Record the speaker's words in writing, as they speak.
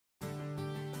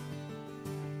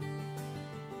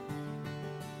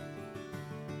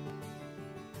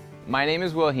My name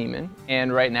is Heeman,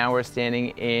 and right now we're standing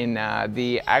in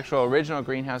the actual original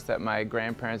greenhouse that my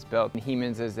grandparents built.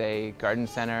 Heeman's is a garden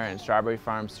center and strawberry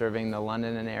farm serving the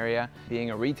London area. Being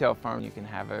a retail farm, you can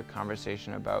have a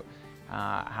conversation about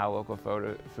how local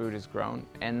food is grown,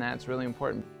 and that's really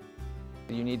important.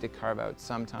 You need to carve out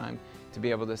some time to be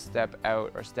able to step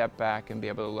out or step back and be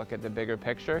able to look at the bigger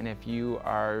picture. And if you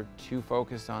are too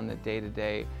focused on the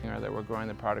day-to-day that we're growing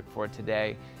the product for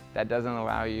today, that doesn't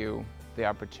allow you the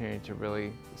opportunity to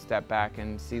really step back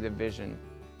and see the vision.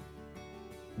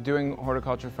 Doing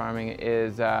horticulture farming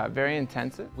is very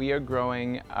intensive. We are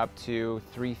growing up to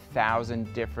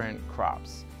 3,000 different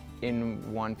crops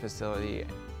in one facility.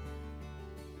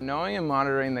 Knowing and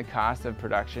monitoring the cost of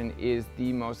production is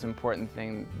the most important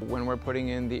thing. When we're putting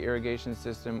in the irrigation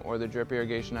system or the drip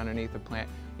irrigation underneath the plant,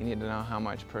 you need to know how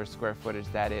much per square footage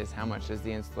that is, how much does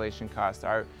the installation cost,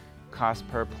 our cost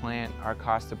per plant, our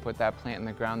cost to put that plant in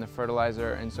the ground, the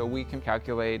fertilizer, and so we can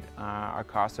calculate our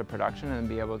cost of production and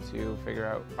be able to figure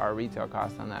out our retail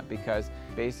cost on that, because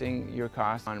basing your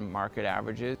cost on market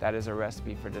averages, that is a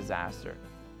recipe for disaster.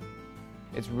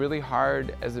 It's really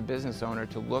hard as a business owner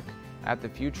to look at the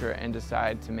future and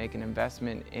decide to make an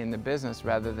investment in the business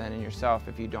rather than in yourself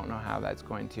if you don't know how that's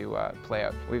going to play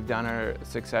out. We've done our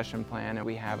succession plan and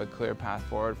we have a clear path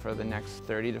forward for the next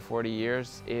 30 to 40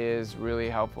 years is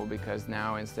really helpful, because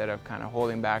now instead of kind of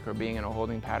holding back or being in a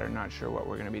holding pattern, not sure what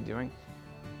we're going to be doing,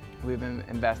 we've been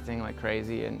investing like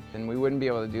crazy, and we wouldn't be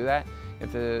able to do that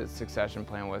if the succession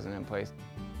plan wasn't in place.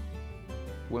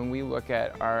 When we look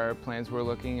at our plans, we're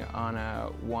looking on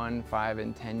a 1, 5,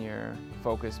 and 10-year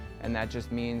focus, and that just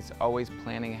means always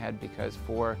planning ahead, because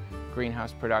for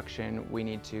greenhouse production, we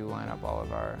need to line up all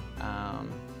of our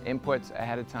inputs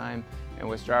ahead of time. And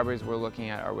with strawberries, we're looking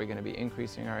at, are we going to be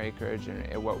increasing our acreage and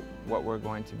what we're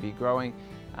going to be growing.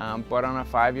 But on a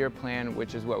 5-year plan,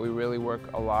 which is what we really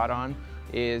work a lot on,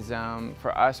 is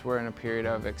for us, we're in a period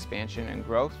of expansion and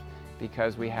growth,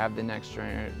 because we have the next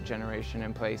generation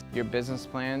in place. Your business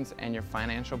plans and your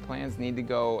financial plans need to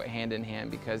go hand in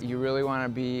hand, because you really want to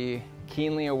be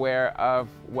keenly aware of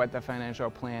what the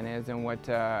financial plan is and what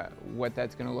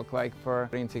that's going to look like for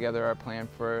putting together our plan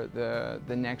for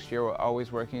the next year. We're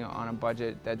always working on a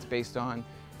budget that's based on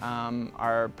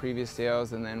our previous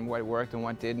sales and then what worked and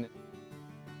what didn't.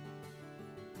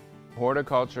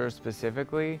 Horticulture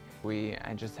specifically,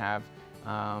 I just have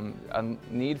a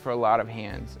need for a lot of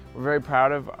hands. We're very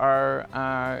proud of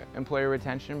our employee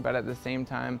retention, but at the same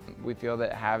time, we feel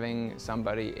that having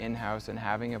somebody in-house and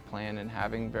having a plan and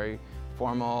having very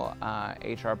formal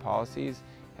HR policies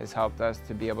has helped us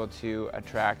to be able to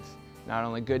attract not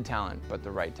only good talent, but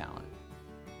the right talent.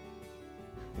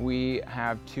 We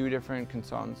have 2 different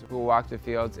consultants who will walk the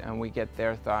fields, and we get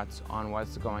their thoughts on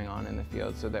what's going on in the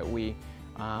field, so that we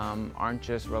aren't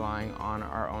just relying on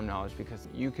our own knowledge, because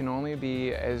you can only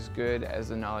be as good as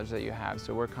the knowledge that you have.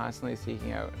 So we're constantly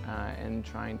seeking out and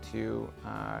trying to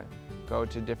go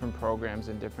to different programs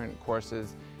and different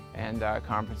courses and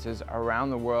conferences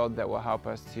around the world that will help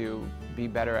us to be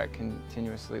better at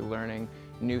continuously learning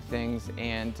new things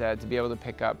and to be able to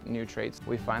pick up new traits.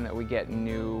 We find that we get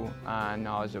new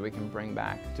knowledge that we can bring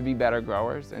back to be better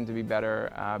growers and to be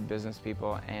better business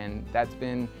people, and that's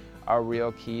been our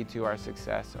real key to our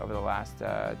success over the last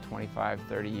 25,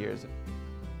 30 years.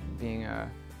 Being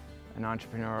an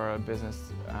entrepreneur or a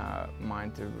business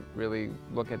mind, to really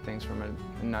look at things from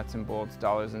a nuts and bolts,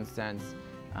 dollars and cents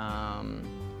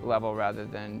level, rather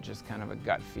than just kind of a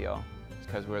gut feel.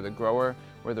 Because we're the grower,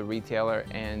 we're the retailer,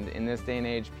 and in this day and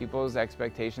age, people's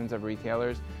expectations of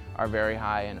retailers are very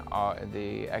high, and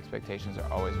the expectations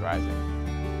are always rising.